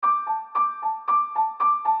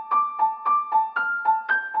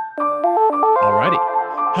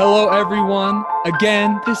Hello, everyone.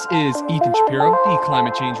 Again, this is Ethan Shapiro, the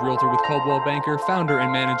climate change realtor with Coldwell Banker, founder and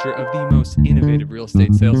manager of the most innovative real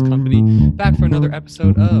estate sales company, back for another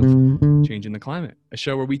episode of Changing the Climate, a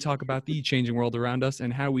show where we talk about the changing world around us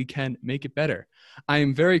and how we can make it better. I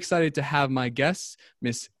am very excited to have my guest,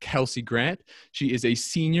 Miss Kelsey Grant. She is a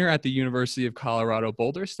senior at the University of Colorado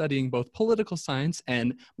Boulder, studying both political science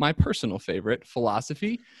and my personal favorite,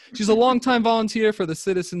 philosophy. She's a longtime volunteer for the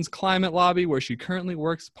Citizens Climate Lobby, where she currently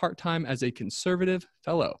works part-time as a conservative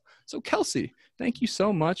fellow. So Kelsey, thank you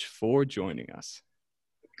so much for joining us.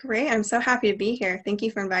 Great. I'm so happy to be here. Thank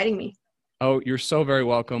you for inviting me. Oh, you're so very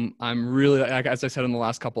welcome. I'm really, like, as I said in the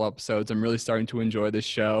last couple episodes, I'm really starting to enjoy this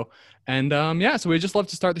show. And so we'd just love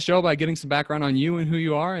to start the show by getting some background on you and who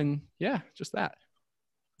you are. And yeah, just that.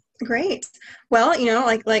 Great. Well,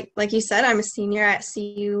 like you said, I'm a senior at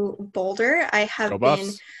CU Boulder. I have Go been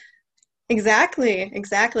Buffs. exactly.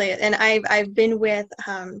 And I've been with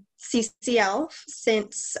CCL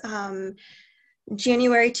since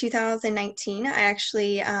January 2019. I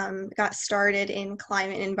actually got started in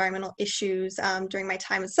climate and environmental issues during my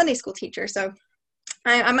time as Sunday school teacher. So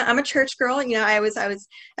I'm a church girl. You know, I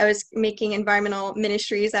was making environmental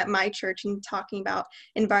ministries at my church and talking about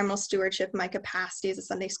environmental stewardship in my capacity as a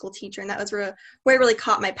Sunday school teacher, and that was where it really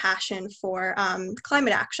caught my passion for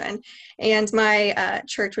climate action. And my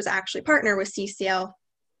church was actually partnered with CCL,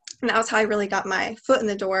 and that was how I really got my foot in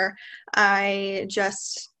the door. I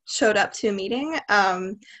just showed up to a meeting.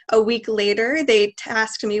 A week later, they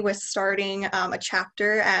tasked me with starting a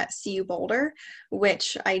chapter at CU Boulder,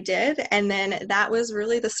 which I did. And then that was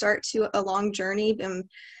really the start to a long journey,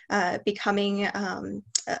 becoming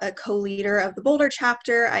a co-leader of the Boulder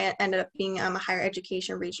chapter. I ended up being a higher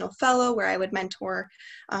education regional fellow, where I would mentor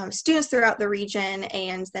students throughout the region.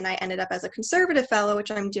 And then I ended up as a conservative fellow,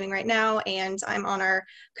 which I'm doing right now. And I'm on our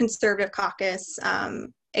conservative caucus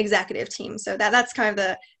executive team. So that's kind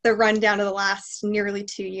of the rundown of the last nearly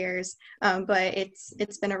 2 years. But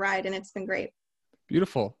it's been a ride and it's been great.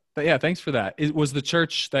 Beautiful. But yeah, thanks for that. Was the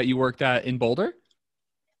church that you worked at in Boulder?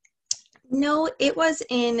 No, it was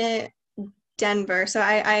in Denver. So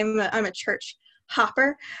I'm a church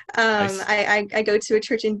hopper. Nice. I go to a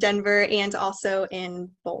church in Denver and also in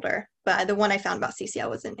Boulder. But the one I found about CCL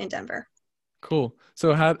was in Denver. Cool.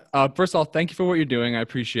 So first of all, thank you for what you're doing. I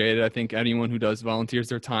appreciate it. I think anyone who does volunteers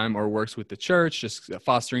their time or works with the church, just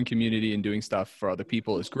fostering community and doing stuff for other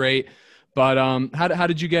people is great. But how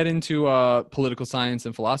did you get into political science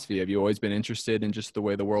and philosophy? Have you always been interested in just the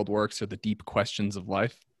way the world works or the deep questions of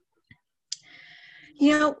life?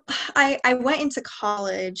 You know, I went into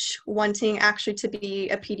college wanting actually to be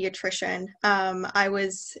a pediatrician.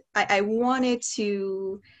 I wanted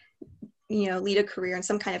to lead a career in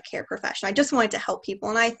some kind of care profession. I just wanted to help people.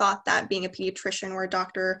 And I thought that being a pediatrician or a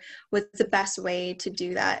doctor was the best way to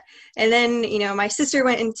do that. And then, my sister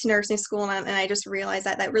went into nursing school and I just realized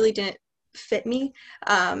that really didn't fit me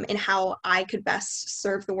in how I could best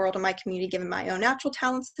serve the world and my community, given my own natural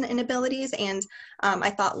talents and abilities. And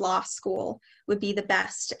I thought law school would be the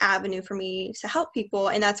best avenue for me to help people.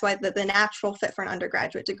 And that's why the natural fit for an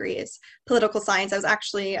undergraduate degree is political science. I was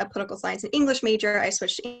actually a political science and English major. I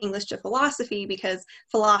switched to English to philosophy because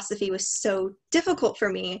philosophy was so difficult for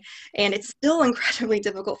me. And it's still incredibly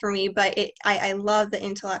difficult for me, but I love the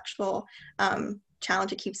intellectual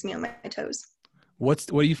challenge. It keeps me on my toes. What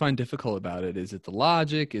do you find difficult about it? Is it the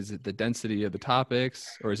logic? Is it the density of the topics?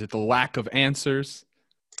 Or is it the lack of answers?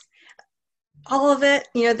 All of it.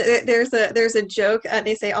 There's a joke.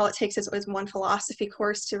 They say all it takes is one philosophy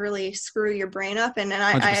course to really screw your brain up, and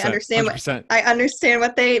I 100%, understand 100%. I understand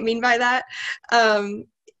what they mean by that.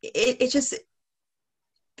 It just,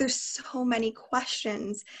 there's so many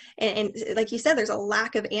questions, and like you said, there's a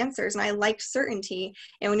lack of answers, and I like certainty.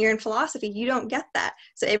 And when you're in philosophy, you don't get that.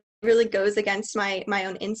 So it really goes against my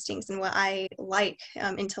own instincts and what I like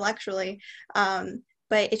intellectually. But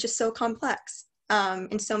it's just so complex.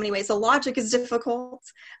 In so many ways. The logic is difficult,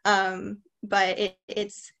 but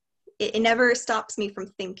it never stops me from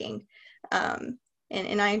thinking, and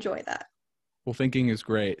I enjoy that. Well, thinking is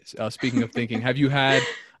great. Speaking of thinking, have you had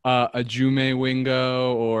a Jume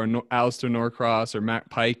Wingo or Alistair Norcross or Matt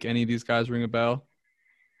Pike? Any of these guys ring a bell?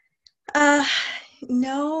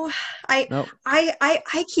 No, I, No.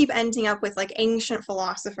 I keep ending up with like ancient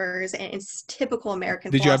philosophers and it's typical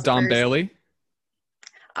American Did you have Don philosophers. Bailey?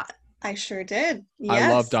 I sure did. I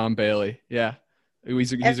love Yes. Don Bailey. Yeah.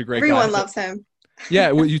 He's a great guy. Everyone So, loves him. yeah.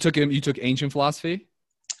 Well, you took ancient philosophy.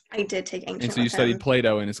 I did take And ancient so you with studied him.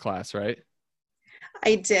 Plato in his class, right?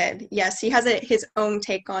 I did. Yes, he has his own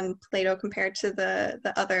take on Plato compared to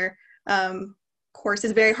the other course.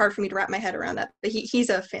 It's very hard for me to wrap my head around that, but he's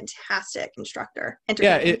a fantastic instructor.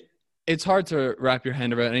 Yeah, it's hard to wrap your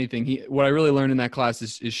hand around anything. What I really learned in that class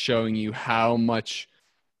is showing you how much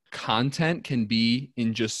content can be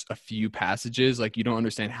in just a few passages. Like, you don't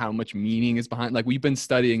understand how much meaning is behind. Like, we've been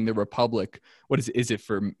studying the Republic. What is it? Is it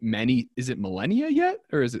for is it millennia yet?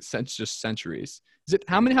 Or is it just centuries?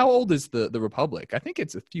 How old is the Republic? I think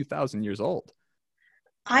it's a few thousand years old.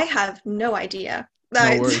 I have no idea.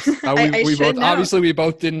 No worries. We both know. Obviously we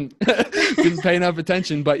both didn't pay enough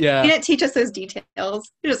attention, but yeah. You didn't teach us those details.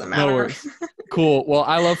 It doesn't matter. No worries. Cool. Well,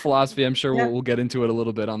 I love philosophy. I'm sure we'll get into it a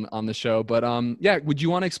little bit on the show. But yeah, would you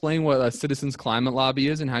want to explain what a Citizens Climate Lobby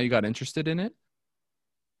is and how you got interested in it?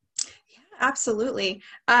 Absolutely.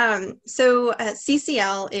 So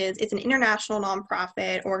CCL it's an international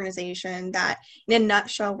nonprofit organization that, in a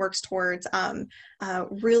nutshell, works towards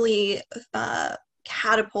really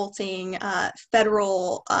catapulting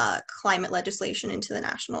federal climate legislation into the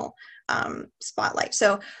national spotlight.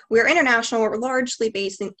 So we're international. We're largely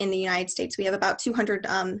based in the United States. We have about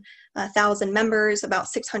 200,000 members, about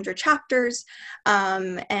 600 chapters,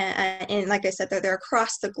 and like I said, they're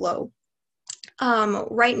across the globe.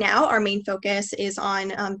 Right now, our main focus is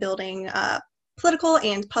on building political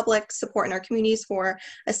and public support in our communities for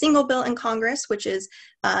a single bill in Congress, which is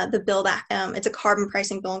the bill that it's a carbon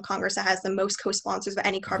pricing bill in Congress that has the most co-sponsors of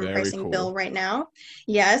any carbon pricing bill right now.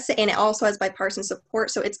 Yes, and it also has bipartisan support.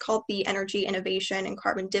 So it's called the Energy Innovation and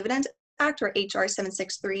Carbon Dividend Act, or HR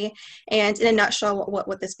 763. And in a nutshell,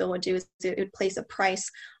 what this bill would do is it would place a price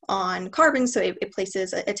on carbon. So it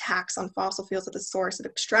places a tax on fossil fuels at the source of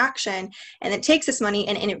extraction, and it takes this money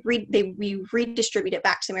and we redistribute it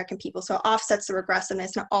back to the American people. So it offsets the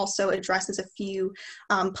regressiveness, and it also addresses a few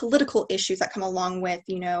political issues that come along with,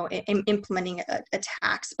 implementing a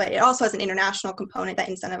tax. But it also has an international component that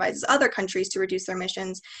incentivizes other countries to reduce their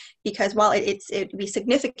emissions, because while it would be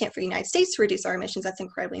significant for the United States to reduce our emissions, that's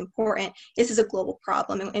incredibly important. This is a global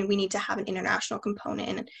problem, and we need to have an international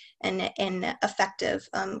component and an effective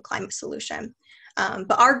climate solution.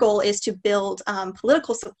 But our goal is to build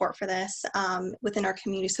political support for this within our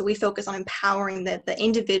community. So we focus on empowering the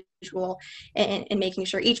individual and making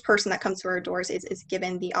sure each person that comes to our doors is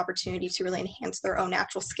given the opportunity to really enhance their own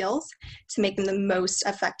natural skills to make them the most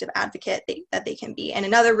effective advocate that they can be. And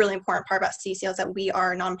another really important part about CCL is that we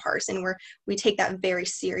are nonpartisan. We take that very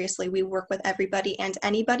seriously. We work with everybody and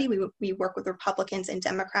anybody. We work with Republicans and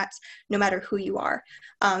Democrats, no matter who you are.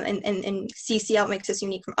 And CCL, makes us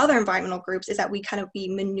unique from other environmental groups, is that we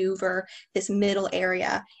maneuver this middle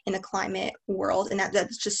area in the climate world, and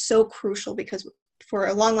that's just so crucial, because for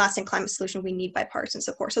a long-lasting climate solution we need bipartisan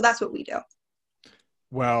support. So that's what we do.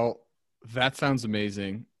 Well, that sounds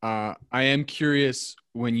amazing. I am curious,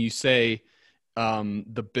 when you say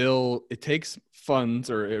the bill, it takes funds,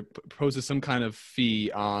 or it poses some kind of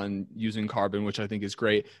fee on using carbon, which I think is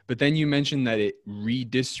great, but then you mentioned that it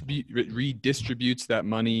redistributes that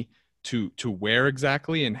money to where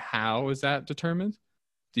exactly, and how is that determined,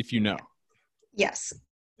 if you know? Yes.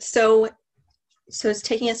 So it's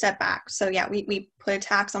taking a step back. So yeah, we put a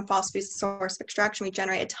tax on fossil fuels, source of extraction. We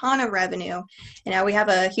generate a ton of revenue, and now we have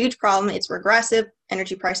a huge problem. It's regressive.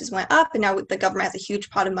 Energy prices went up, and now the government has a huge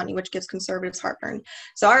pot of money, which gives conservatives heartburn.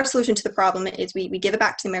 So our solution to the problem is we give it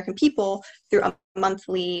back to the American people through a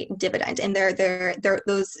monthly dividend, and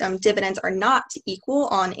those dividends are not equal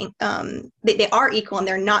on they are equal, and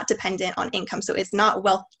they're not dependent on income. So it's not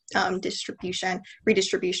wealth redistribution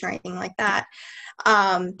or anything like that.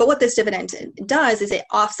 But what this dividend does is it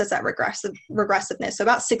offsets that regressiveness. So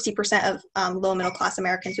about 60% of low middle class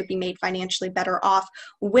Americans would be made financially better off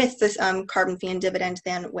with this carbon fee and dividend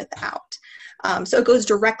than without. So it goes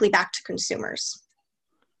directly back to consumers.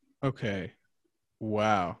 Okay.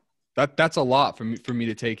 Wow. That's a lot for me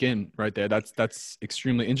to take in right there. That's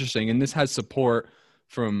extremely interesting. And this has support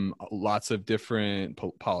from lots of different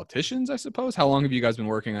politicians, I suppose. How long have you guys been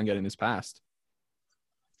working on getting this passed?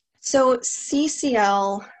 So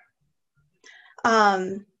CCL,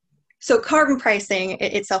 so carbon pricing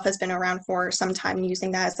itself has been around for some time.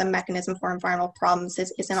 Using that as a mechanism for environmental problems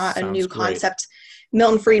is not a new concept.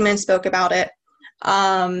 Milton Friedman spoke about it.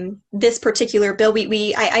 This particular bill,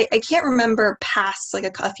 I can't remember past like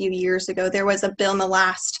a few years ago, there was a bill in the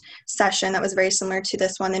last session that was very similar to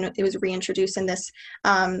this one, and it was reintroduced in this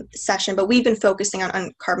session. But we've been focusing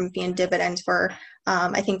on carbon fee and dividends for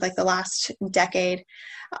I think like the last decade.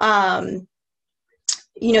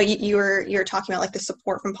 you're talking about like the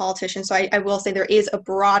support from politicians. So I will say there is a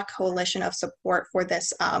broad coalition of support for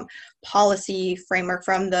this policy framework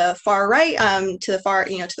from the far right to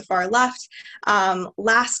the far left.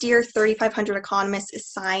 Last year, 3,500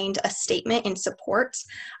 economists signed a statement in support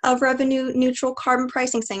of revenue neutral carbon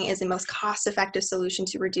pricing, saying it is the most cost-effective solution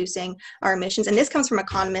to reducing our emissions. And this comes from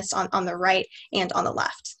economists on the right and on the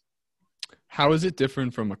left. How is it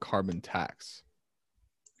different from a carbon tax?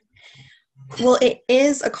 Well, it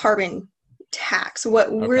is a carbon tax.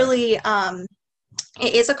 What really, it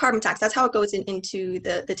is a carbon tax. That's how it goes into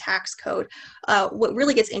the tax code. What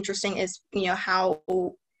really gets interesting is, how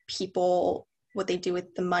people, what they do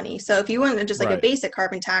with the money. So if you want just like a basic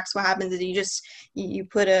carbon tax, what happens is you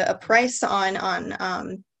put a price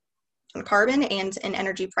on carbon, and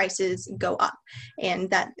energy prices go up, and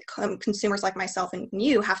that consumers like myself and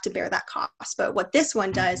you have to bear that cost. But what this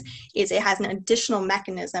one does is it has an additional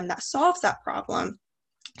mechanism that solves that problem,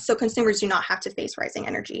 so consumers do not have to face rising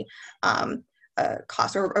energy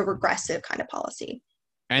costs or a regressive kind of policy.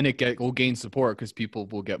 And it will gain support because people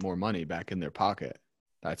will get more money back in their pocket.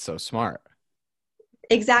 That's so smart.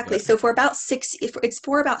 Exactly. So for about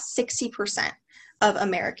 60% of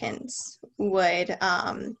Americans would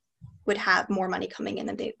have more money coming in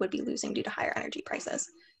than they would be losing due to higher energy prices.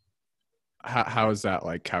 How is that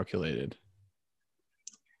like calculated?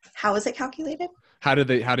 How is it calculated? How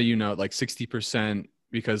do you know, like 60%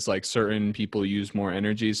 because like certain people use more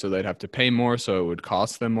energy, so they'd have to pay more, so it would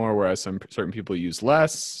cost them more, whereas certain people use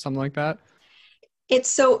less, something like that?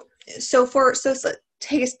 It's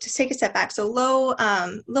take a step back. So low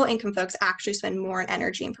income folks actually spend more on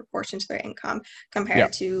energy in proportion to their income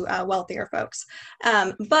compared to wealthier folks.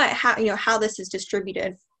 But how this is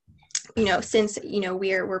distributed, since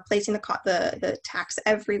we're placing the tax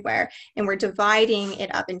everywhere and we're dividing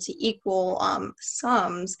it up into equal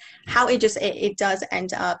sums, how it does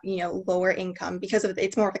end up lower income, because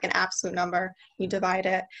it's more of like an absolute number. You divide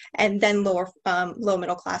it, and then low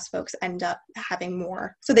middle class folks end up having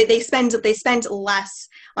more. So they spend less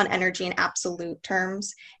on energy in absolute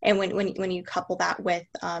terms, and when you couple that with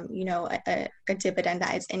a dividend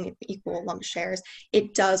that is in equal lump shares,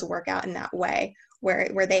 it does work out in that way,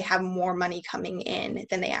 where they have more money coming in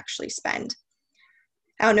than they actually spend.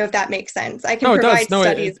 I don't know if that makes sense. I can provide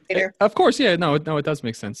studies later. Of course, yeah. No, it does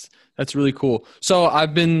make sense. That's really cool. So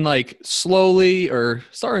I've been like slowly or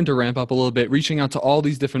starting to ramp up a little bit, reaching out to all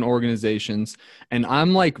these different organizations. And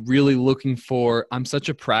I'm like really I'm such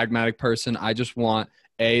a pragmatic person. I just want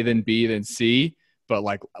A, then B, then C. But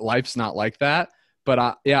like life's not like that.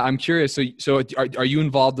 But I'm curious. So are you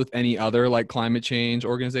involved with any other like climate change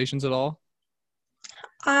organizations at all?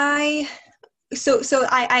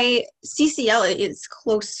 CCL is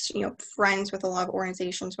close, friends with a lot of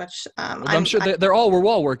organizations, which I'm sure we're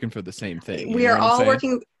all working for the same thing. We are all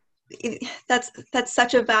working. That's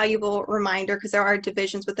such a valuable reminder, because there are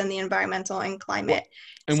divisions within the environmental and climate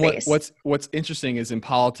space. What's interesting is in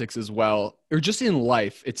politics as well, or just in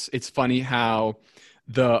life, it's funny how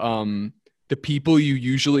the people you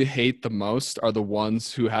usually hate the most are the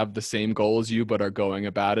ones who have the same goal as you, but are going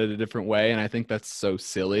about it a different way. And I think that's so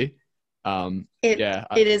silly.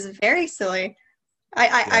 It is very silly.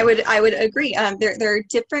 I would agree. There are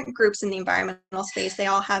different groups in the environmental space. They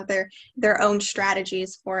all have their own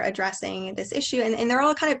strategies for addressing this issue, and they're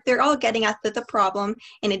all getting at the problem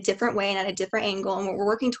in a different way and at a different angle, and we're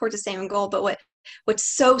working towards the same goal. But what's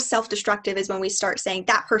so self-destructive is when we start saying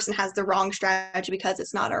that person has the wrong strategy because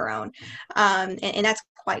it's not our own, and that's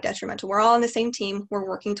quite detrimental. We're all on the same team. We're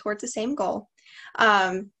working towards the same goal.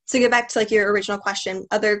 So get back to like your original question,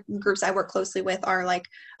 other groups I work closely with are like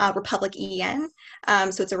Republic EN.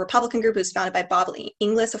 So it's a Republican group who's founded by Bob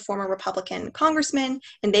Inglis, a former Republican congressman,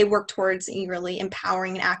 and they work towards really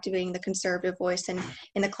empowering and activating the conservative voice in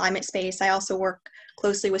the climate space. I also work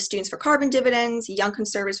closely with Students for Carbon Dividends, Young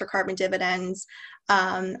Conservatives for Carbon Dividends.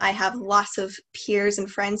 I have lots of peers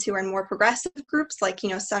and friends who are in more progressive groups like,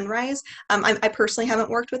 Sunrise. I personally haven't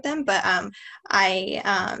worked with them, but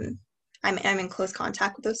I'm in close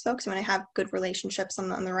contact with those folks, and I have good relationships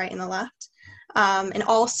on the right and the left. And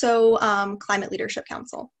also Climate Leadership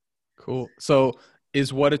Council. Cool. So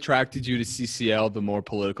is what attracted you to CCL the more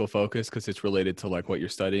political focus because it's related to like what you're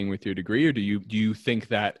studying with your degree, or do you think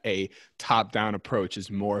that a top-down approach is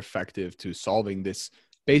more effective to solving this,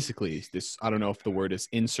 basically this, I don't know if the word is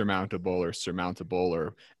insurmountable or surmountable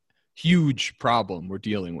or huge problem we're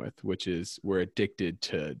dealing with, which is we're addicted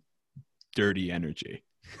to dirty energy?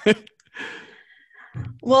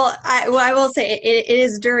 Well, I will say it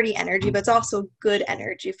is dirty energy, but it's also good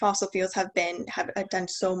energy. Fossil fuels have done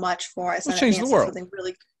so much for us. It's changed the world.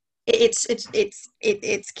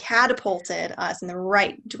 it's catapulted us in the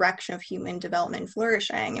right direction of human development and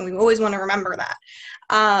flourishing, and we always want to remember that.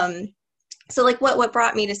 So like what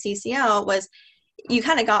brought me to CCL was, you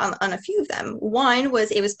kind of got on a few of them. One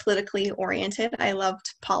was, it was politically oriented. I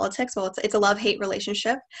loved politics. Well, it's a love-hate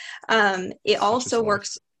relationship. It also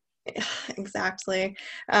works exactly,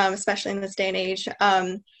 especially in this day and age.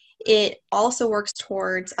 It also works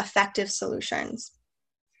towards effective solutions.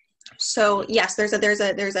 So yes, there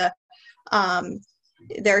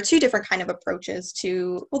are two different kind of approaches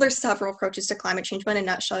to, well, there's several approaches to climate change, but in a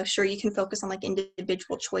nutshell, sure, you can focus on like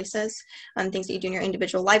individual choices and things that you do in your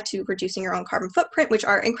individual life to reducing your own carbon footprint, which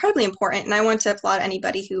are incredibly important. And I want to applaud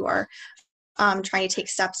anybody who are trying to take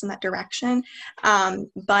steps in that direction.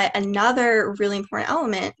 But another really important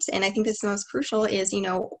element, and I think this is the most crucial, is,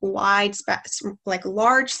 like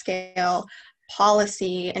large scale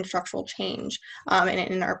policy and structural change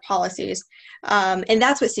in our policies. And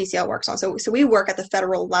that's what CCL works on. So we work at the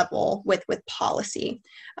federal level with policy.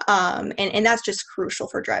 And that's just crucial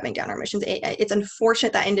for driving down our emissions. It's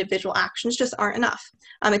unfortunate that individual actions just aren't enough.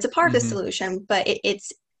 It's a part of the solution, but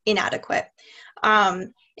it's inadequate.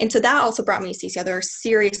 And so that also brought me to CCL. They're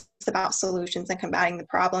serious about solutions and combating the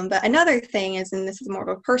problem. But another thing is, and this is more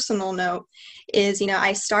of a personal note, is,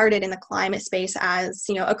 I started in the climate space as,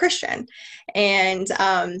 a Christian. And,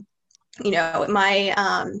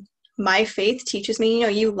 my faith teaches me,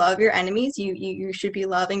 you love your enemies. You should be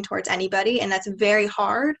loving towards anybody. And that's very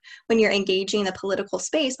hard when you're engaging in the political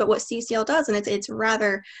space. But what CCL does, and it's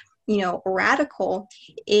rather, radical,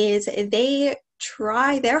 is they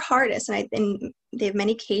try their hardest, and they have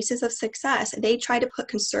many cases of success. They try to put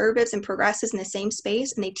conservatives and progressives in the same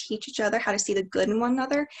space, and they teach each other how to see the good in one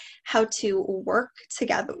another, how to work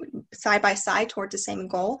together side by side towards the same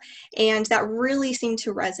goal. And that really seemed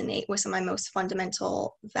to resonate with some of my most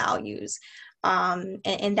fundamental values.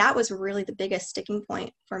 And that was really the biggest sticking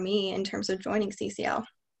point for me in terms of joining CCL.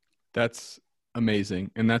 That's amazing.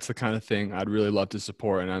 And that's the kind of thing I'd really love to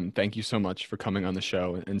support. And thank you so much for coming on the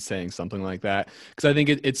show and saying something like that. Because I think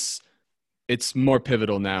it's more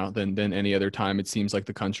pivotal now than any other time. It seems like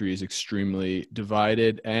the country is extremely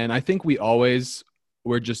divided. And I think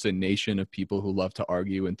we're just a nation of people who love to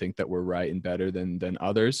argue and think that we're right and better than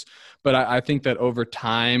others. But I think that over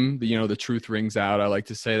time, the truth rings out. I like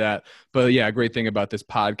to say that. But yeah, a great thing about this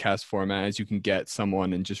podcast format is you can get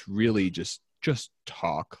someone and just really just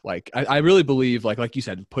talk. Like I really believe, like you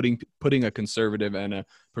said, putting a conservative and a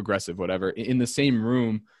progressive, whatever, in the same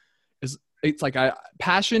room it's like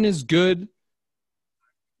passion is good,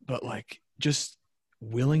 but like just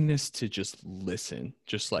willingness to just listen.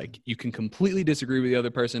 Just like you can completely disagree with the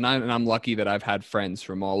other person. And I'm lucky that I've had friends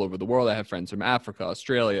from all over the world. I have friends from Africa,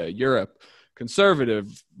 Australia, Europe,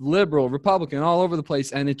 conservative, liberal, Republican, all over the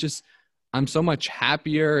place. And I'm so much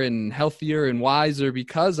happier and healthier and wiser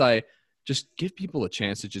because I just give people a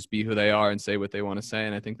chance to just be who they are and say what they want to say.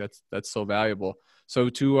 And I think that's so valuable. So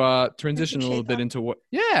to transition a little bit into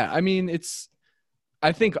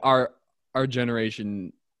I think our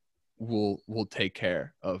generation will take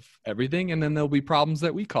care of everything. And then there'll be problems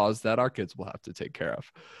that we cause that our kids will have to take care of.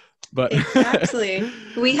 But exactly.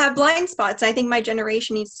 We have blind spots. I think my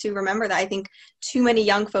generation needs to remember that. I think too many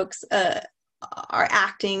young folks are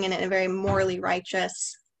acting in a very morally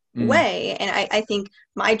righteous way. And I think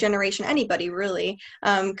my generation, anybody really,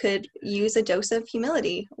 could use a dose of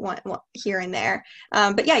humility here and there.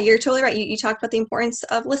 But yeah, you're totally right. You talked about the importance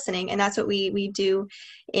of listening, and that's what we do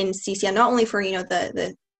in CCL, not only for,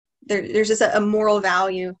 there's just a moral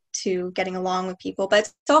value to getting along with people, but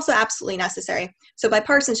it's also absolutely necessary. So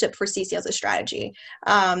bipartisanship for CCL is a strategy.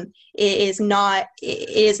 It is not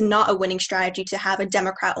a winning strategy to have a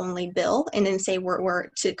Democrat-only bill and then say we're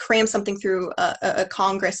to cram something through a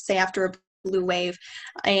Congress, say after a blue wave,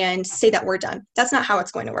 and say that we're done. That's not how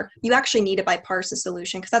it's going to work. You actually need a bipartisan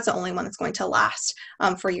solution because that's the only one that's going to last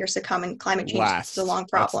for years to come. And climate change is a long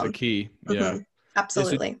problem. That's the key. Yeah,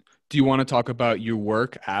 absolutely. Do you want to talk about your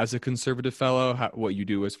work as a conservative fellow, what you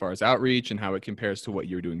do as far as outreach and how it compares to what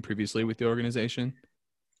you were doing previously with the organization?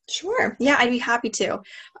 Sure. Yeah, I'd be happy to.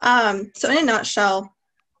 So in a nutshell,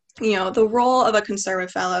 the role of a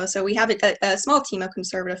conservative fellow. So we have a small team of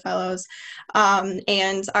conservative fellows,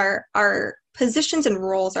 and our positions and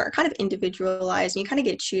roles are kind of individualized, and you kind of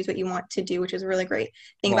get to choose what you want to do, which is a really great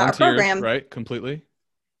thing about our program. Right? Completely.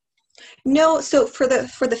 No, so for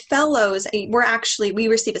the fellows, we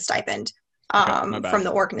receive a stipend from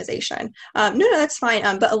the organization. No, that's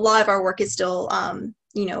fine. But a lot of our work is still, on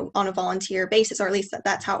a volunteer basis, or at least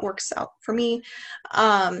that's how it works out for me.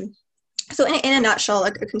 So in a nutshell,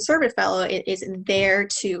 a conservative fellow is there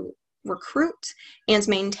to recruit and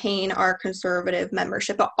maintain our conservative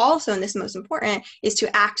membership, but also, and this is most important, is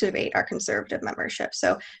to activate our conservative membership.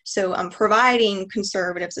 So providing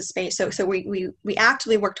conservatives a space. So we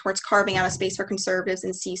actively work towards carving out a space for conservatives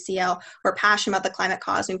in CCL who are passionate about the climate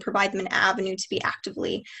cause, and provide them an avenue to be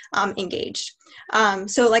actively engaged.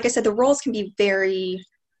 So like I said, the roles can be very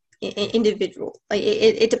individual. Like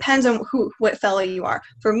it depends on what fellow you are.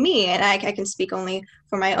 For me, and I can speak only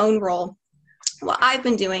for my own role, what I've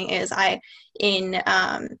been doing is in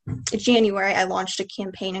January, I launched a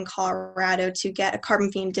campaign in Colorado to get a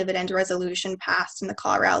carbon fee and dividend resolution passed in the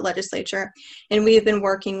Colorado legislature. And we have been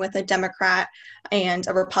working with a Democrat and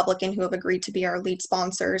a Republican who have agreed to be our lead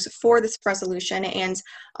sponsors for this resolution. And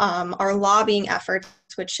our lobbying efforts,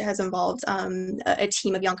 which has involved a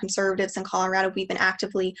team of young conservatives in Colorado, we've been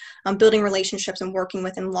actively building relationships and working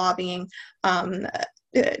with and lobbying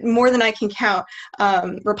more than I can count,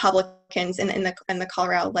 Republicans in the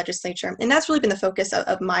Colorado legislature. And that's really been the focus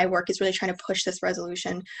of my work, is really trying to push this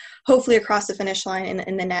resolution, hopefully across the finish line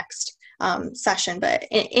in the next session. But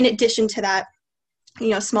in addition to that,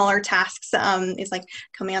 smaller tasks is like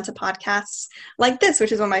coming onto podcasts like this,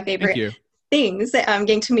 which is one of my favorite things,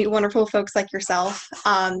 getting to meet wonderful folks like yourself,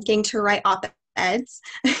 getting to write op-eds,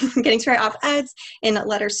 in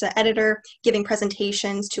letters to the editor, giving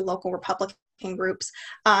presentations to local Republican groups.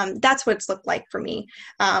 That's what it's looked like for me.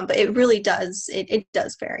 But it really does, it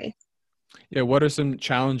does vary. Yeah. What are some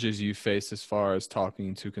challenges you face as far as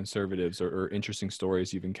talking to conservatives, or interesting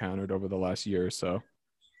stories you've encountered over the last year or so?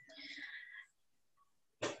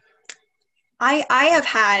 I have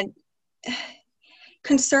had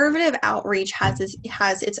conservative outreach has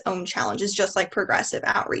its own challenges, just like progressive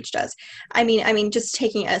outreach does. I mean, just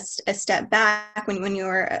taking a step back, when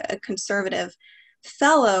you're a conservative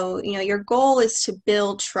fellow, your goal is to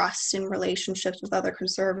build trust and relationships with other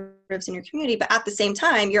conservatives in your community. But at the same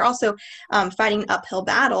time, you're also fighting an uphill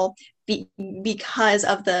battle because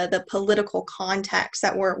of the political context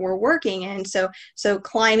that we're working in. So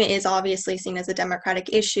climate is obviously seen as a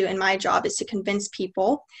Democratic issue, and my job is to convince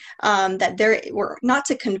people we're not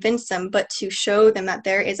to convince them, but to show them that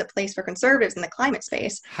there is a place for conservatives in the climate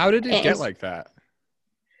space. How did it get like that?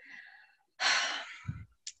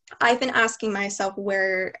 I've been asking myself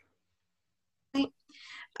where it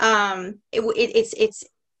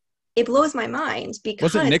blows my mind,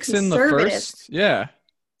 because was it Nixon the first? Yeah,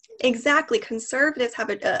 exactly. Conservatives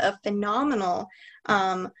have a phenomenal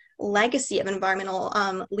legacy of environmental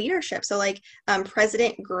leadership. So like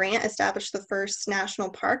President Grant established the first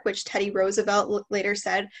national park, which Teddy Roosevelt later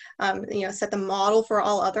said set the model for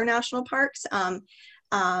all other national parks.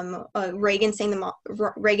 Reagan signed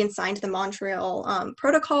the Montreal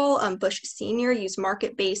Protocol. Bush Sr. used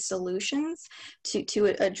market-based solutions to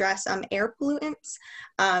address air pollutants.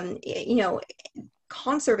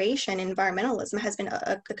 Conservation, environmentalism has been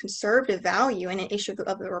a conservative value and an issue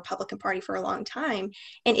of the Republican Party for a long time,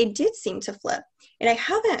 and it did seem to flip. And I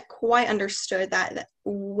haven't quite understood that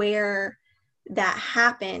where that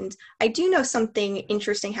happened. I do know something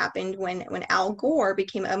interesting happened when Al Gore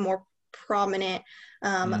became a more prominent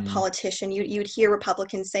politician. You'd hear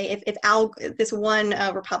Republicans say, if this one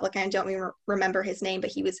Republican, I don't even remember his name,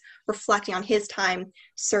 but he was reflecting on his time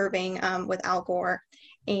serving with Al Gore,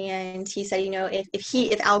 and he said,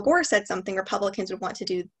 if Al Gore said something, Republicans would want to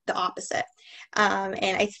do the opposite. And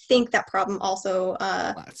I think that problem also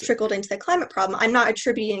trickled into the climate problem. I'm not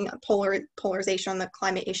attributing polarization on the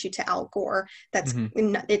climate issue to Al Gore. That's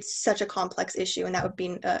it's such a complex issue, and that would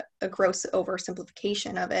be a gross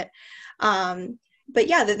oversimplification of it. But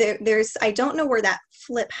yeah, there's I don't know where that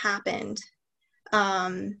flip happened.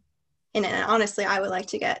 And honestly, I would like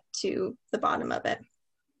to get to the bottom of it.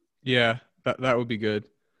 Yeah, that would be good.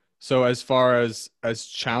 So as far as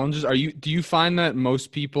challenges, do you find that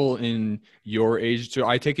most people in your age, so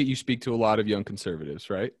I take it you speak to a lot of young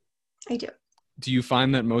conservatives, right? I do. Do you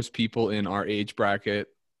find that most people in our age bracket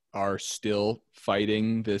are still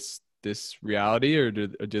fighting this reality, or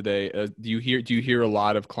do you hear a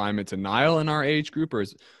lot of climate denial in our age group, or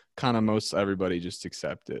is kind of most everybody just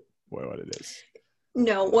accept it what it is?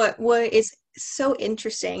 No, what is so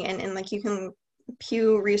interesting, and like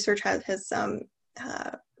Pew Research has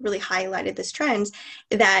really highlighted this trend,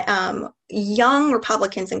 that young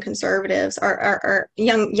Republicans and conservatives are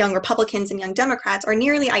young Republicans and young Democrats are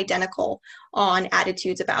nearly identical on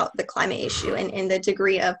attitudes about the climate issue and the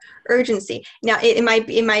degree of urgency. Now, it might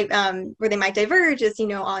where they might diverge is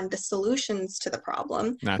on the solutions to the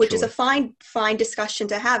problem, naturally, which is a fine discussion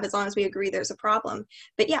to have as long as we agree there's a problem.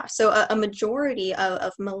 But yeah, so a majority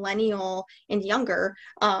of millennial and younger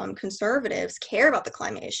conservatives care about the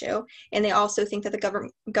climate issue, and they also think that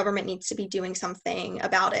the government needs to be doing something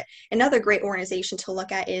about it. Another great organization to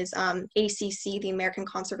look at is ACC, the American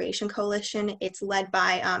Conservation Coalition. It's led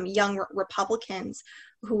by young Republicans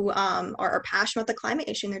who are passionate about the climate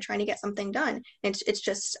issue, and they're trying to get something done. It's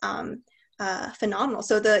just phenomenal.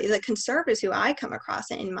 So the conservatives who I come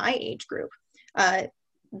across in my age group,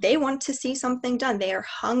 they want to see something done. They are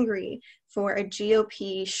hungry for a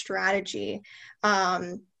GOP strategy.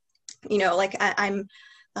 I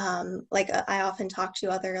often talk to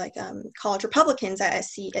other college Republicans at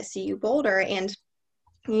CU Boulder, and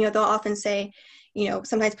they'll often say,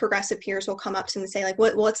 sometimes progressive peers will come up to them and say, like,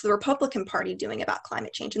 what's the Republican Party doing about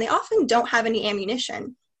climate change? And they often don't have any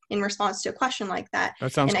ammunition in response to a question like that.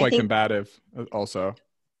 That sounds quite combative also.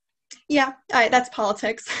 Yeah, that's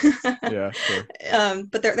politics. Yeah, sure.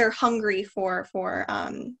 But they're hungry for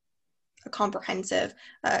a comprehensive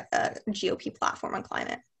GOP platform on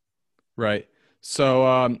climate. Right.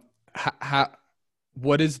 So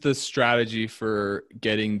what is the strategy for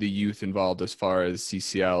getting the youth involved as far as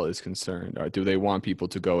CCL is concerned? Or do they want people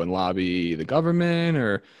to go and lobby the government,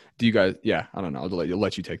 or do you guys, I don't know. I'll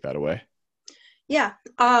let you take that away. Yeah.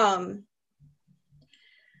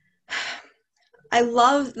 I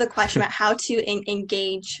love the question about how to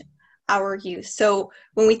engage our youth. So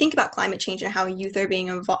when we think about climate change and how youth are being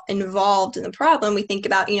involved in the problem, we think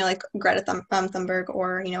about, like Greta Thunberg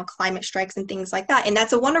or, climate strikes and things like that. And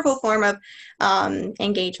that's a wonderful form of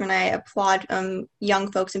engagement. I applaud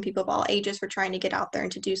young folks and people of all ages for trying to get out there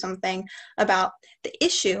and to do something about the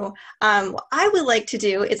issue. What I would like to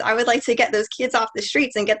do is I would like to get those kids off the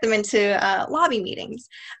streets and get them into lobby meetings.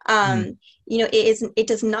 It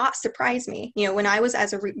does not surprise me. When I was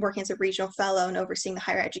working as a regional fellow and overseeing the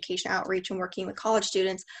higher education outreach and working with college students,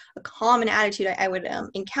 a common attitude I would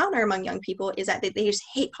encounter among young people is that they just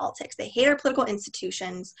hate politics. They hate our political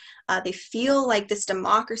institutions. They feel like this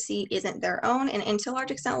democracy isn't their own, and to a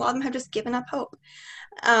large extent, a lot of them have just given up hope.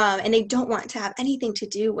 And they don't want to have anything to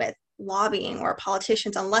do with lobbying or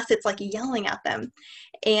politicians unless it's like yelling at them.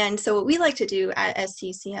 And so what we like to do as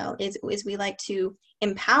CCL is we like to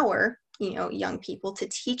empower young people, to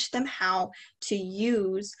teach them how to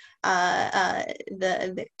use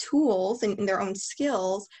the tools and their own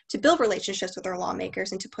skills to build relationships with our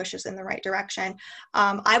lawmakers and to push us in the right direction.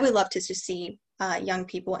 I would love to just see young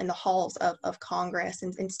people in the halls of Congress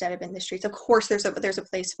instead of in the streets. Of course, there's a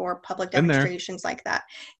place for public demonstrations like that.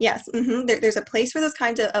 Yes, there's a place for those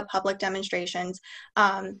kinds of public demonstrations.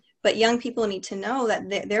 But young people need to know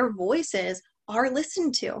that their voices are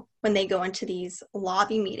listened to when they go into these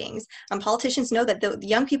lobby meetings. Politicians know that the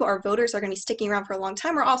young people, our voters, are going to be sticking around for a long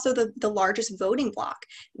time. We're also the largest voting bloc.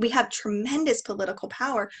 We have tremendous political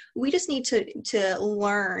power. We just need to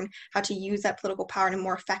learn how to use that political power in a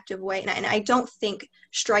more effective way. And I don't think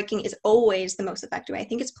striking is always the most effective way. I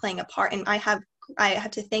think it's playing a part. And I have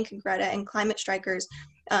to thank Greta and climate strikers.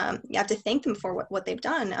 You have to thank them for what they've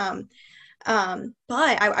done. But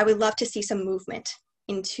I would love to see some movement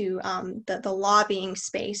into the lobbying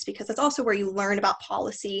space, because that's also where you learn about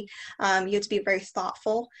policy. You have to be very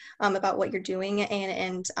thoughtful about what you're doing,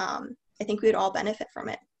 and I think we would all benefit from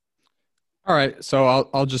it. All right, so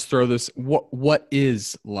I'll just throw this. What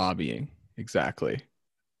is lobbying exactly?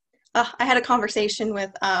 I had a conversation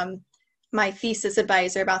with my thesis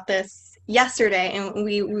advisor about this yesterday, and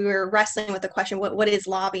we were wrestling with the question, what is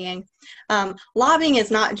lobbying? Lobbying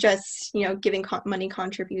is not just giving money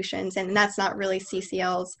contributions, and that's not really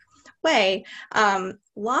CCL's way.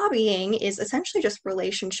 Lobbying is essentially just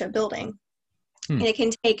relationship building. And it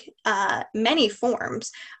can take many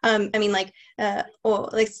forms. Let's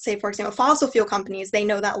say, for example, fossil fuel companies, they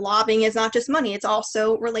know that lobbying is not just money. It's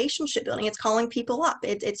also relationship building. It's calling people up.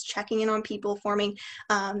 It's checking in on people, forming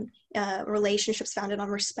relationships founded on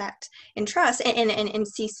respect and trust. And in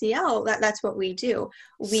CCL, that's what we do.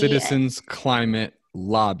 Citizens Climate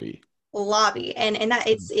Lobby. And that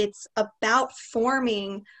it's about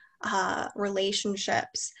forming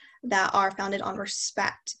relationships that are founded on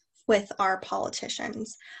respect with our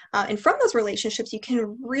politicians. And from those relationships, you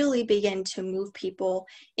can really begin to move people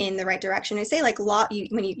in the right direction. I say, like,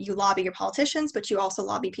 when you lobby your politicians, but you also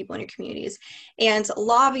lobby people in your communities. And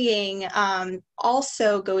lobbying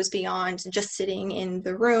also goes beyond just sitting in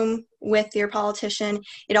the room with your politician.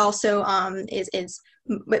 It also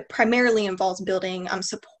it primarily involves building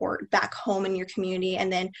support back home in your community,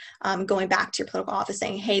 and then going back to your political office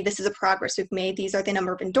saying, hey, this is a progress we've made. These are the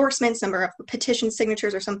number of endorsements, number of petition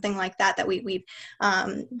signatures, or something like that we've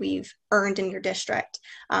earned in your district.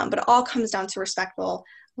 But it all comes down to respectful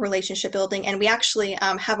relationship building. And we actually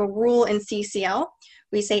have a rule in CCL.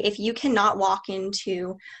 We say, if you cannot walk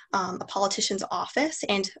into a politician's office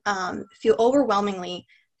and feel overwhelmingly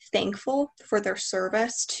thankful for their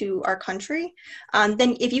service to our country,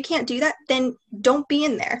 then if you can't do that, then don't be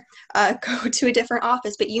in there. Go to a different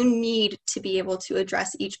office. But you need to be able to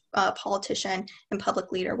address each politician and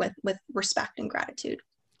public leader with respect and gratitude.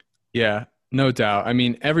 Yeah, no doubt. I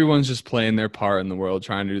mean, everyone's just playing their part in the world,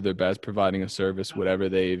 trying to do their best, providing a service, whatever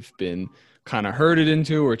they've been kind of herded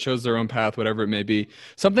into or chose their own path, whatever it may be.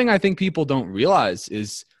 Something I think people don't realize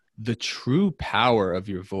is the true power of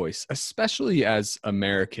your voice, especially as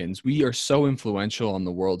Americans. We are so influential on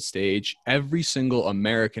the world stage. Every single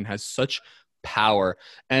American has such power.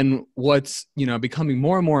 And what's, becoming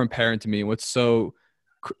more and more apparent to me, what's so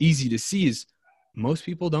easy to see is most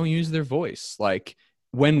people don't use their voice. Like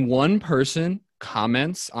when one person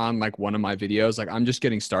comments on like one of my videos, like I'm just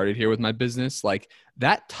getting started here with my business, like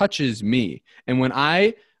that touches me. And when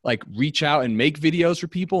I like reach out and make videos for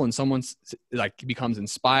people and someone's like becomes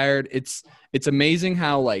inspired, it's amazing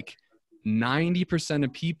how like 90%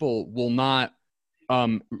 of people will not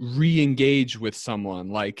re-engage with someone.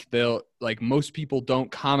 Like most people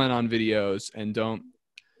don't comment on videos and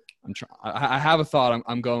I have a thought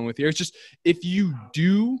I'm going with here. It's just, if you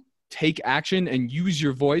do take action and use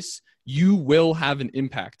your voice, you will have an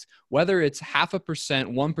impact. Whether it's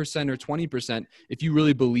 0.5%, 1%, or 20%, if you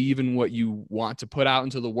really believe in what you want to put out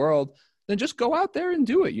into the world, then just go out there and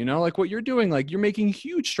do it. Like what you're doing, like you're making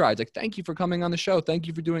huge strides. Like, thank you for coming on the show. Thank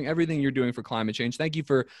you for doing everything you're doing for climate change. Thank you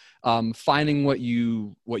for finding what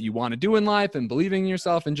you want to do in life and believing in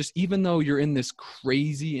yourself. And just, even though you're in this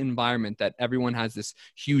crazy environment that everyone has this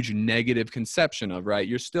huge negative conception of, right?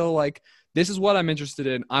 You're still like, this is what I'm interested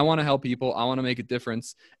in. I want to help people. I want to make a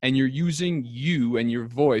difference. And you're using you and your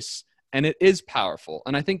voice, and it is powerful.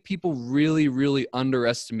 And I think people really, really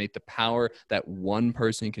underestimate the power that one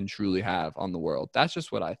person can truly have on the world. That's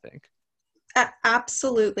just what I think.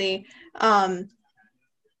 Absolutely. I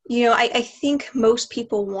think most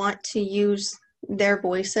people want to use their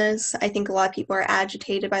voices. I think a lot of people are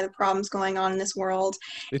agitated by the problems going on in this world.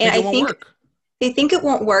 They think it won't work. They think it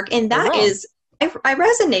won't work. And that is, I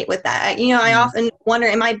resonate with that. I often wonder,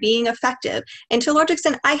 am I being effective? And to a large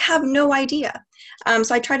extent, I have no idea.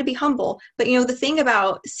 So I try to be humble. But, the thing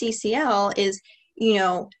about CCL is,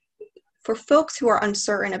 for folks who are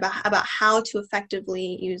uncertain about how to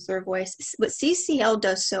effectively use their voice, what CCL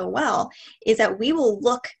does so well is that we will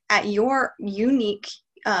look at your unique,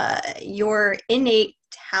 your innate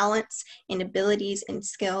talents and abilities and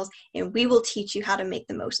skills, and we will teach you how to make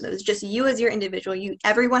the most of those. Just you as your individual,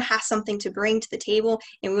 everyone has something to bring to the table,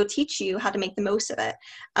 and we'll teach you how to make the most of it.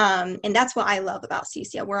 And that's what I love about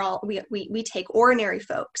CCL. We take ordinary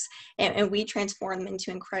folks and we transform them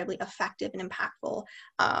into incredibly effective and impactful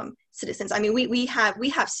citizens. I mean, we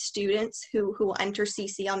have students who will enter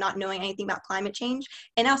CCL not knowing anything about climate change,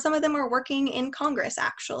 and now some of them are working in Congress,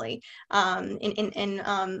 actually,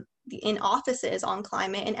 in offices on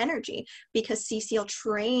climate and energy, because CCL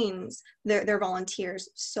trains their volunteers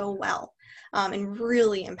so well, and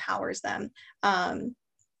really empowers them.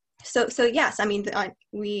 So yes, I mean,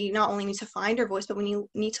 we not only need to find our voice, but we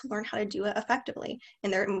need to learn how to do it effectively.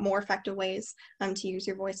 And there are more effective ways to use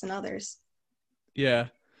your voice than others. Yeah.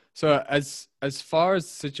 So as far as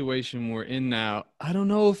the situation we're in now, I don't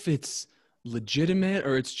know if it's legitimate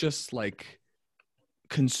or it's just like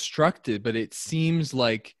constructed, but it seems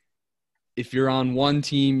like if you're on one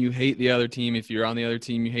team, you hate the other team. If you're on the other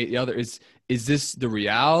team, you hate the other. Is this the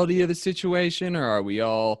reality of the situation, or are we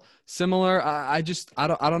all similar? I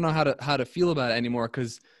don't know how to feel about it anymore,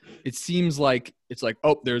 because it seems like it's like,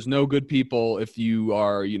 oh, there's no good people if you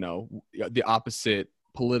are, the opposite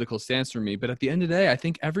political stance from me. But at the end of the day, I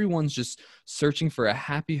think everyone's just searching for a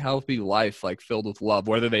happy, healthy life, like filled with love,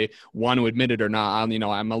 whether they want to admit it or not.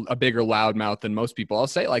 I'm a bigger loudmouth than most people. I'll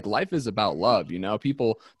say, like, life is about love.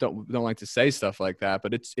 People don't like to say stuff like that,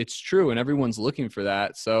 but it's true, and everyone's looking for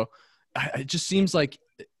that. So it just seems like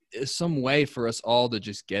some way for us all to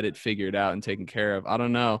just get it figured out and taken care of. I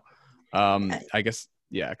don't know. I guess,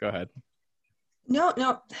 yeah, go ahead. No,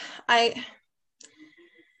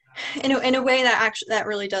 in a way that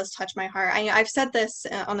really does touch my heart. I've said this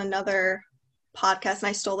on another podcast, and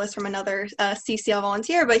I stole this from another CCL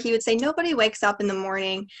volunteer, but he would say, nobody wakes up in the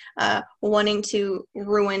morning wanting to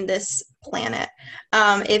ruin this planet.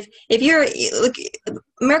 If you're look,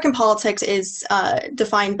 American politics is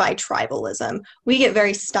defined by tribalism. We get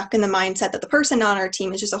very stuck in the mindset that the person on our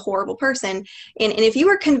team is just a horrible person. And if you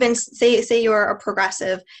were convinced, say you're a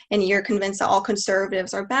progressive and you're convinced that all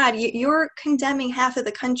conservatives are bad, you're condemning half of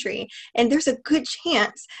the country. And there's a good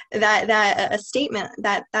chance that a statement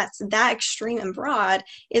that's that extreme and broad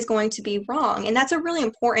is going to be wrong. And that's a really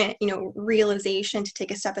important, realization to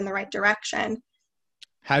take a step in the right direction.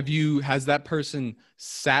 Has that person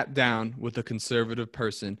sat down with a conservative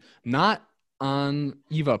person, not on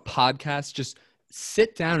Eva podcast, just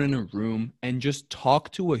sit down in a room and just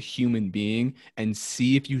talk to a human being and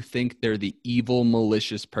see if you think they're the evil,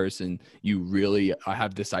 malicious person you really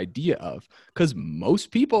have this idea of? Because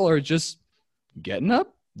most people are just getting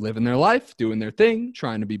up, living their life, doing their thing,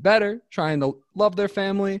 trying to be better, trying to love their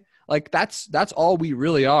family. Like that's all we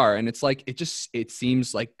really are. And it's like, it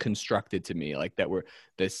seems like constructed to me, like that we're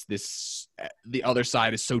the other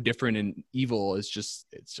side is so different and evil is just,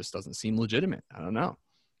 it just doesn't seem legitimate. I don't know.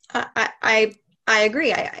 I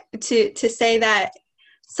agree. To say that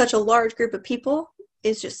such a large group of people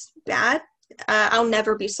is just bad. I'll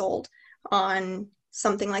never be sold on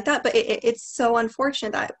something like that. But it's so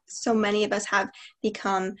unfortunate that so many of us have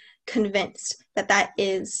become convinced that that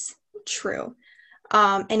is true.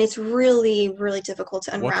 And it's really, really difficult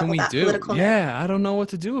to unravel that political. Yeah, I don't know what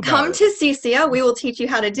to do about Come it. to CCL. We will teach you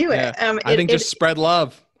how to do it. I think just spread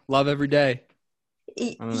love every day.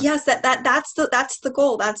 Yes, that's the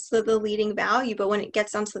goal. That's the leading value. But when it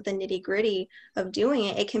gets down to the nitty gritty of doing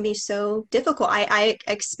it, it can be so difficult. I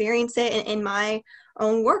experience it in my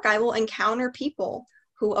own work. I will encounter people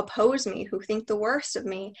who oppose me, who think the worst of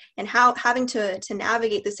me, and how having to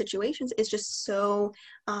navigate the situations is just so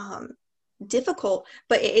difficult.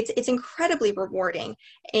 But it's incredibly rewarding.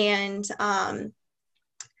 And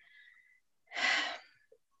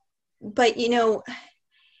but you're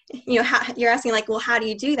asking like, well, how do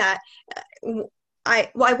you do that? I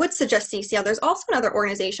would suggest CCL. There's also another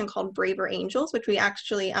organization called Braver Angels, which we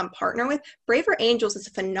actually partner with. Braver Angels is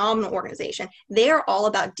a phenomenal organization. They are all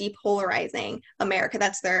about depolarizing America.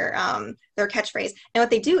 That's their catchphrase. And what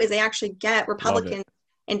they do is they actually get Republicans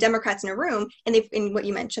and Democrats in a room, and in what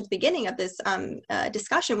you mentioned at the beginning of this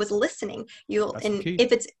discussion was listening.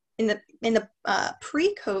 If it's in the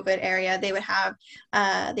pre-COVID area, they would have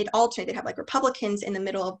they'd alternate. They'd have like Republicans in the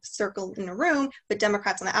middle of circle in a room, but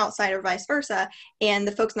Democrats on the outside, or vice versa. And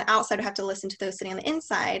the folks on the outside would have to listen to those sitting on the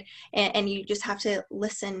inside, and you just have to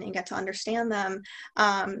listen and get to understand them.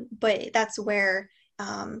 But that's where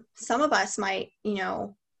some of us might,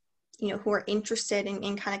 who are interested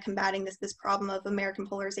in kind of combating this problem of American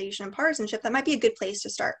polarization and partisanship, that might be a good place to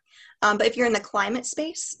start. But if you're in the climate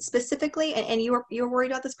space specifically and you're worried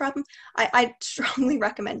about this problem, I strongly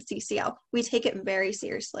recommend CCL. We take it very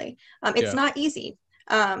seriously. It's not easy.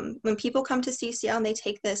 When people come to CCL and they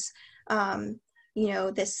take this,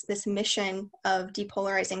 this mission of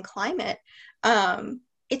depolarizing climate,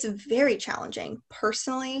 it's very challenging.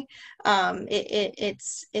 Personally,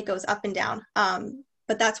 it goes up and down.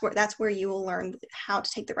 But that's where you will learn how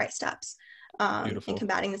to take the right steps in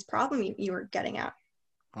combating this problem you were getting at.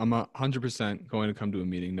 I'm 100% going to come to a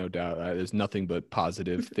meeting, no doubt. There's nothing but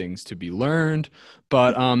positive things to be learned.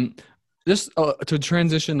 But just to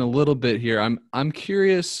transition a little bit here, I'm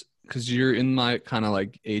curious, because you're in my kind of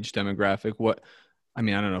like age demographic. I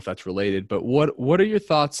don't know if that's related, but what are your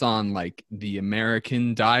thoughts on like the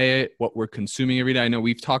American diet, what we're consuming every day? I know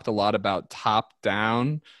we've talked a lot about top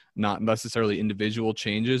down, not necessarily individual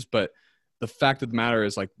changes, but the fact of the matter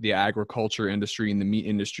is like the agriculture industry and the meat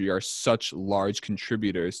industry are such large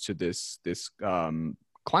contributors to this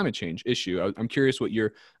climate change issue. I'm curious what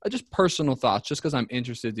your just personal thoughts, just because I'm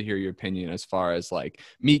interested to hear your opinion as far as like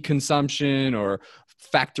meat consumption or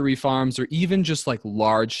factory farms, or even just like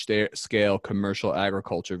large scale commercial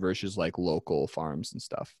agriculture versus like local farms and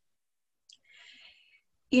stuff.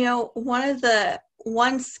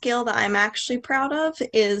 One skill that I'm actually proud of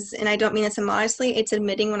is, and I don't mean this immodestly, it's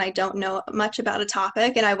admitting when I don't know much about a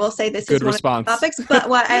topic. And I will say this is one of the topics, but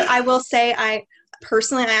what I will say, I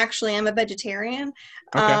actually am a vegetarian.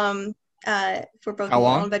 Okay. For both. How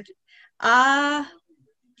long?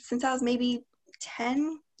 Since I was maybe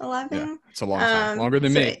 10, 11. Yeah, it's a long time. Longer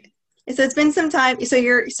than me. So it's been some time. So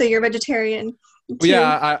you're vegetarian too? Well,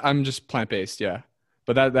 yeah, I'm just plant-based. Yeah.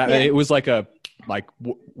 But it was like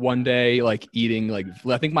one day, like eating, like,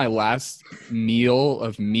 I think my last meal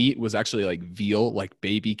of meat was actually like veal, like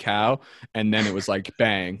baby cow. And then it was like,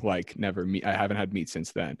 bang, like never meat. I haven't had meat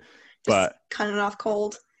since then. But cutting it off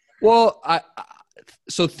cold. Well,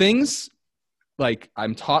 so things like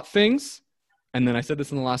I'm taught things. And then I said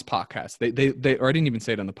this in the last podcast. They or I didn't even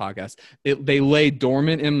say it on the podcast. They lay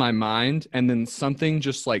dormant in my mind, and then something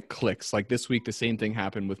just like clicks. Like this week, the same thing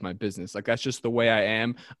happened with my business. Like that's just the way I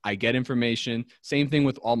am. I get information. Same thing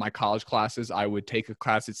with all my college classes. I would take a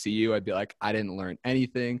class at CU. I'd be like, I didn't learn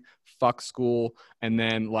anything. Fuck school. And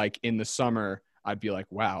then like in the summer, I'd be like,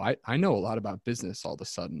 wow, I know a lot about business all of a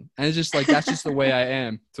sudden. And it's just like, that's just the way I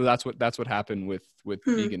am. So that's what happened with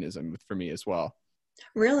veganism for me as well.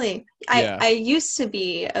 Really? Yeah. I used to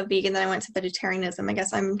be a vegan, then I went to vegetarianism. I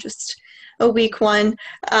guess I'm just a weak one.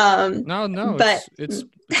 No, But it's a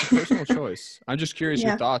personal choice. I'm just curious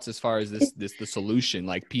your yeah. thoughts as far as this the solution.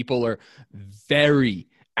 Like people are very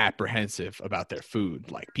apprehensive about their food.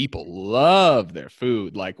 Like people love their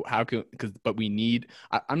food. Like how can because but we need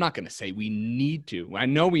I'm not going to say we need to. I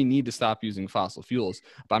know we need to stop using fossil fuels,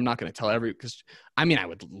 but I'm not going to tell because I mean I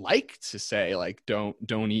would like to say like don't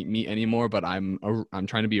eat meat anymore, but I'm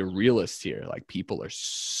trying to be a realist here. Like people are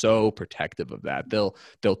so protective of that. They'll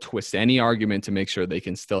twist any argument to make sure they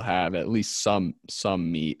can still have at least some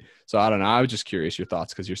meat. So I don't know. I was just curious your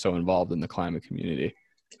thoughts because you're so involved in the climate community.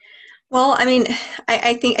 Well, I mean,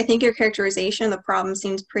 I think your characterization of the problem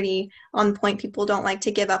seems pretty on point. People don't like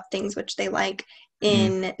to give up things which they like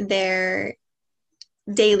Mm. in their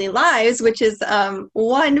daily lives, which is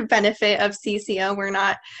one benefit of CCO. We're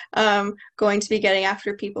not going to be getting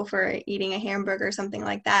after people for eating a hamburger or something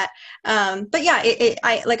like that. But yeah,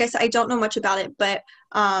 I like I said, I don't know much about it, but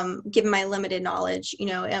given my limited knowledge,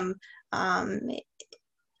 it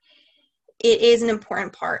is an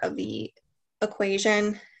important part of the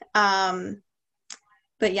equation. Um,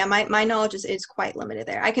 but yeah, my knowledge is quite limited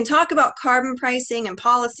there. I can talk about carbon pricing and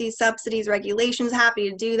policy, subsidies, regulations.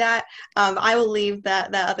 Happy to do that. I will leave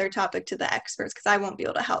that other topic to the experts because I won't be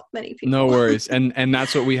able to help many No people. worries. And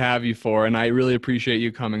that's what we have you for. And I really appreciate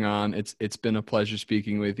you coming on. It's been a pleasure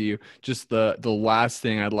speaking with you. Just the last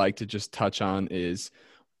thing I'd like to just touch on is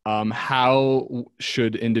how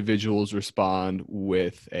should individuals respond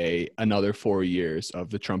with another 4 years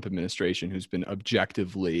of the Trump administration who's been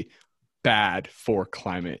objectively bad for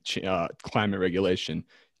climate regulation?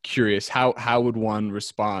 Curious, how would one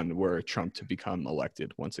respond were Trump to become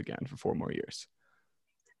elected once again for 4 more years?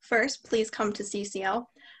 First, please come to CCL.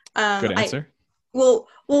 Good I answer. well,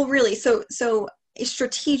 really. So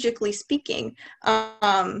strategically speaking,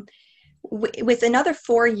 with another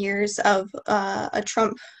 4 years of a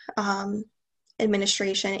Trump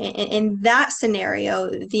administration, in that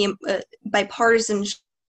scenario, the bipartisanship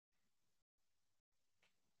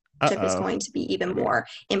is Uh-oh. going to be even more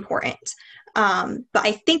important. But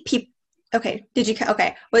I think people, okay, okay,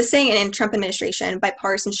 I was saying in Trump administration,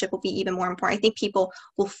 bipartisanship will be even more important. I think people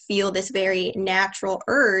will feel this very natural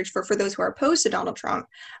urge for those who are opposed to Donald Trump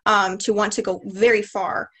to want to go very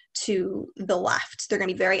far to the left. They're going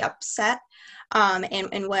to be very upset.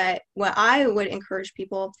 And what I would encourage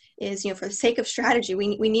people is, for the sake of strategy,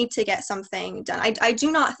 we need to get something done. I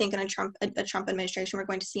do not think in a Trump administration we're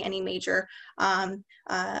going to see any major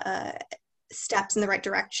steps in the right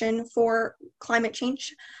direction for climate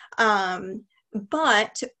change.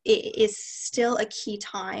 But it is still a key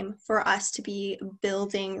time for us to be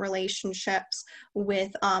building relationships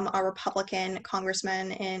with our Republican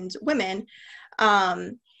congressmen and women.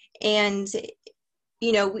 And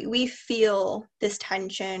we feel this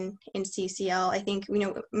tension in CCL. I think,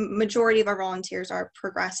 majority of our volunteers are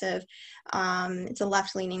progressive. It's a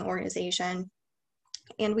left-leaning organization.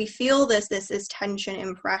 And we feel this tension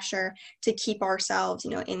and pressure to keep ourselves,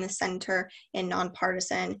 in the center and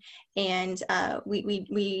nonpartisan. And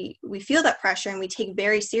we feel that pressure, and we take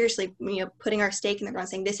very seriously, putting our stake in the ground,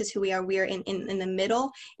 saying this is who we are. We are in the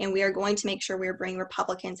middle, and we are going to make sure we are bringing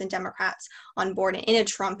Republicans and Democrats on board in a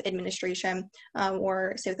Trump administration,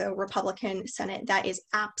 or say the Republican Senate. That is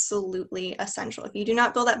absolutely essential. If you do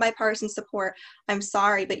not build that bipartisan support, I'm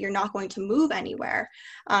sorry, but you're not going to move anywhere.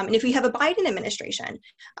 And if we have a Biden administration,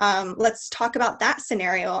 let's talk about that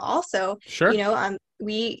scenario also. Sure.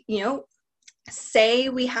 Say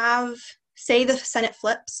the Senate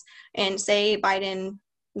flips and say Biden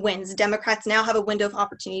wins. Democrats now have a window of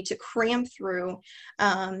opportunity to cram through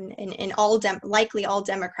an likely all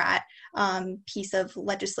Democrat piece of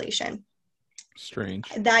legislation. Strange.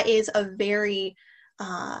 That is a very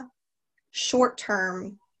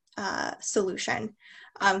short-term solution.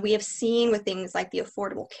 We have seen with things like the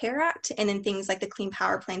Affordable Care Act and then things like the Clean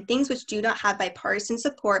Power Plan, things which do not have bipartisan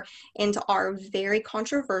support and are very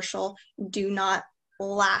controversial, do not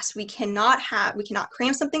last. We cannot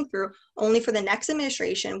cram something through only for the next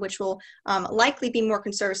administration, which will likely be more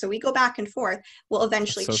conservative. So we go back and forth, will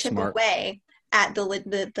eventually chip away at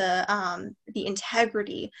the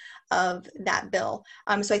integrity of that bill.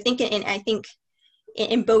 So I think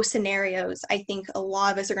in both scenarios, I think a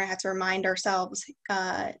lot of us are going to have to remind ourselves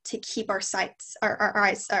to keep our sights, our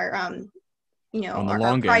eyes, on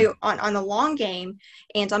the long game,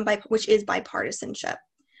 and which is bipartisanship.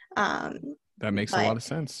 That makes a lot of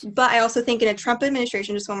sense. But I also think in a Trump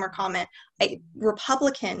administration, just one more comment,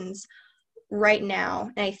 Republicans right now,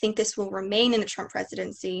 and I think this will remain in the Trump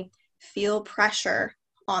presidency, feel pressure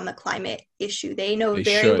on the climate issue. They know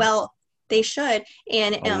very well They should.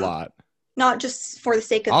 And A lot. not just for the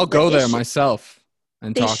sake of I'll the go there issue. myself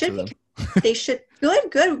and They talk to should them. they should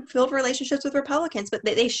good build relationships with Republicans, but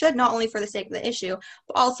they should, not only for the sake of the issue,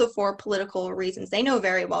 but also for political reasons. They know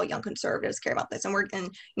very well young conservatives care about this, and we're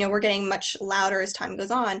getting much louder as time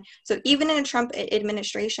goes on. So even in a Trump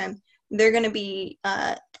administration, they're going to be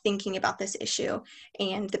thinking about this issue,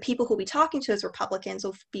 and the people who'll be talking to as Republicans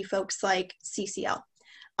will be folks like CCL,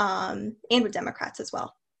 and with Democrats as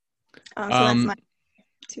well. So that's my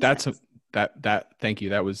 2 cents. Thank you.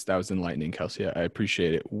 That was enlightening, Kelsey. I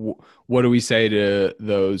appreciate it. What do we say to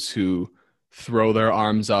those who throw their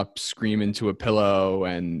arms up, scream into a pillow,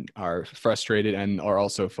 and are frustrated and are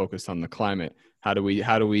also focused on the climate? How do we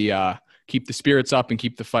keep the spirits up and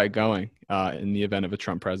keep the fight going in the event of a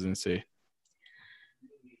Trump presidency?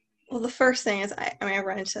 Well, the first thing is, I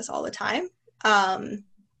run into this all the time.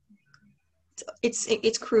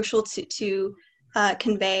 It's crucial to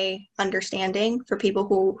convey understanding for people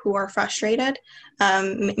who are frustrated,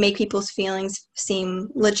 make people's feelings seem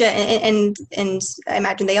legit, and I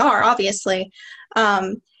imagine they are, obviously.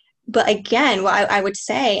 But again, what I would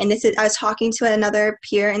say, and I was talking to another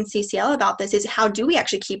peer in CCL about this, is how do we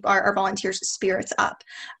actually keep our volunteers' spirits up?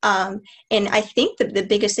 And I think the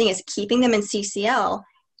biggest thing is keeping them in CCL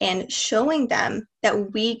and showing them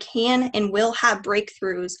that we can and will have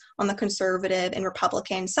breakthroughs on the conservative and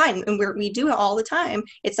Republican side. And we do it all the time.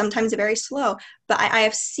 It's sometimes very slow, but I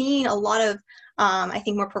have seen a lot of, I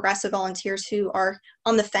think, more progressive volunteers who are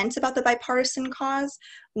on the fence about the bipartisan cause.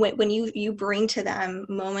 When you bring to them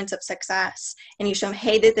moments of success and you show them,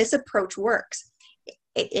 hey, that this approach works,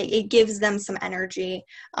 it gives them some energy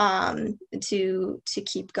to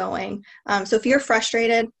keep going. So if you're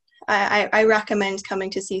frustrated, I recommend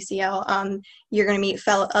coming to CCL. You're going to meet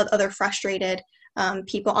other frustrated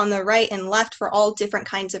people on the right and left for all different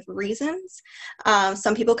kinds of reasons.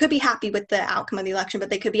 Some people could be happy with the outcome of the election, but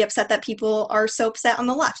they could be upset that people are so upset on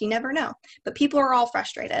the left. You never know. But people are all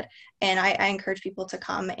frustrated. And I encourage people to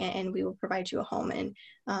come, and we will provide you a home, and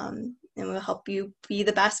we'll help you be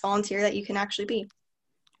the best volunteer that you can actually be.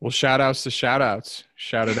 Well, shout outs to shout outs.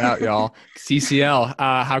 Shout it out, y'all. CCL,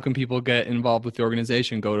 how can people get involved with the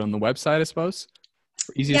organization? Go on the website, I suppose?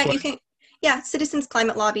 Easiest way? You can. Yeah,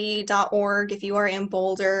 citizensclimatelobby.org. If you are in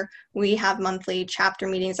Boulder, we have monthly chapter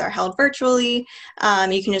meetings that are held virtually.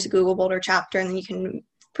 You can just Google Boulder chapter, and then you can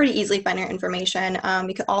pretty easily find our information.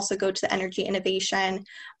 You could also go to the Energy Innovation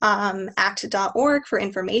Act.org for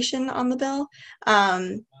information on the bill.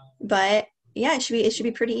 But yeah, it should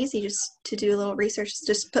be pretty easy just to do a little research.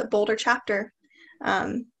 Just put Boulder chapter.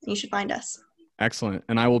 You should find us. Excellent.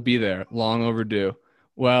 And I will be there. Long overdue.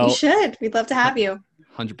 Well, you should. We'd love to have you.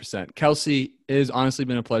 100%. Kelsey, it has honestly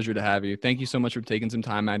been a pleasure to have you. Thank you so much for taking some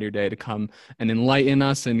time out of your day to come and enlighten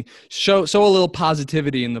us and show a little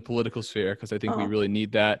positivity in the political sphere, because I think we really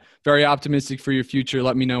need that. Very optimistic for your future.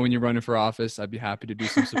 Let me know when you're running for office. I'd be happy to do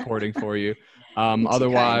some supporting for you.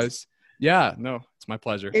 Otherwise, yeah, no, it's my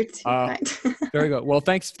pleasure. You're too kind. Very good. Well,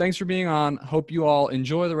 thanks for being on. Hope you all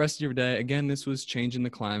enjoy the rest of your day. Again, this was Changing the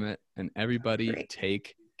Climate, and everybody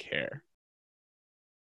take care.